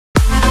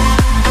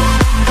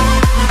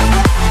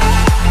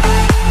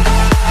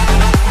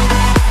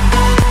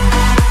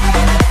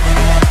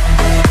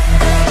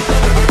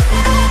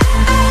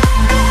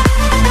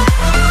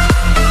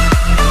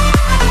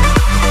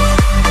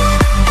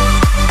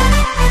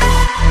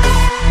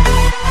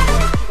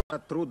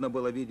трудно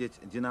было видеть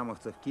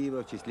динамовцев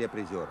Киева в числе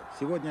призеров.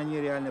 Сегодня они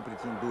реально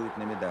претендуют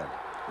на медаль.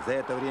 За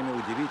это время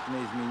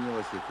удивительно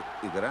изменилась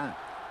их игра,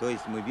 то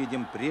есть мы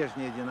видим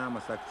прежнее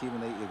Динамо с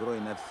активной игрой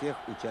на всех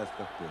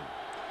участках поля.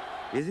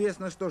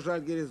 Известно, что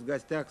Жальгіріс в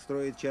гостях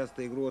строит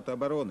часто игру от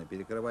обороны,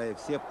 перекрывая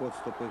все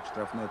подступы к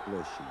штрафной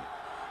площади.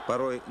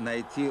 Порой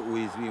найти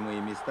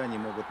уязвимые места не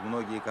могут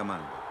многие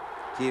команды.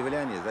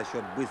 Киевляне за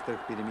счет быстрых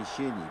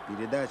перемещений,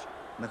 передач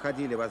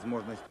находили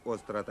возможность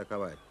остро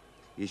атаковать.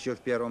 Еще в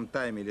первом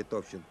тайме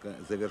Литовченко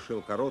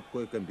завершил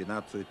короткую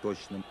комбинацию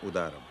точным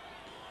ударом.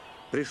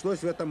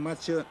 Пришлось в этом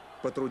матче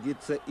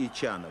потрудиться и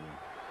Чанову.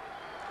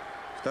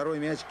 Второй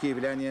мяч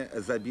киевляне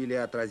забили,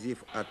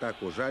 отразив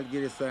атаку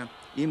Жальгіриса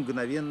и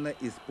мгновенно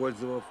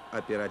использовав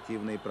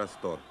оперативный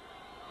простор.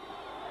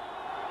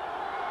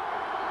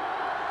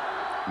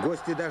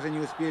 Гости даже не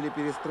успели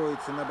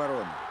перестроиться на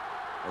оборону.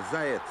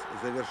 Заяц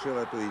завершил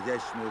эту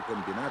изящную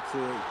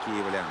комбинацию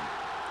киевлян.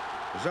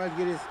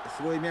 Жальгіріс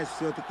свой мяч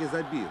все-таки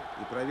забил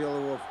и провел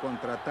его в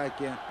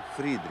контратаке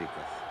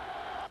Фридрикас.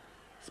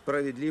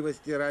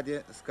 Справедливости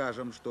ради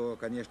скажем, что,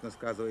 конечно,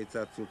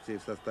 сказывается отсутствие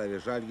в составе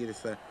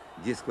Жальгіриса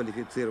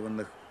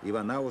дисквалифицированных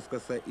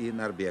Иванаускаса и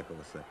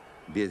Нарбековаса.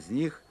 Без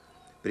них,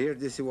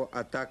 прежде всего,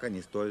 атака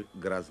не столь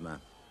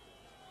грозна.